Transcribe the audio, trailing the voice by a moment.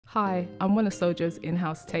Hi, I'm one of Sojo's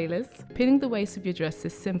in-house tailors. Pinning the waist of your dress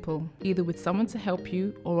is simple, either with someone to help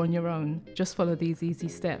you or on your own. Just follow these easy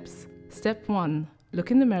steps. Step 1.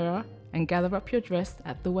 Look in the mirror and gather up your dress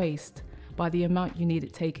at the waist by the amount you need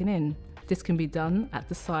it taken in. This can be done at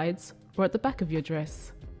the sides or at the back of your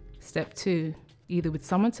dress. Step 2. Either with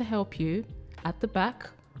someone to help you at the back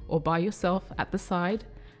or by yourself at the side,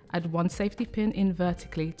 add one safety pin in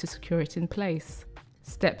vertically to secure it in place.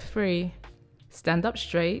 Step 3. Stand up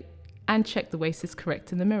straight and check the waist is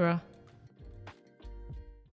correct in the mirror.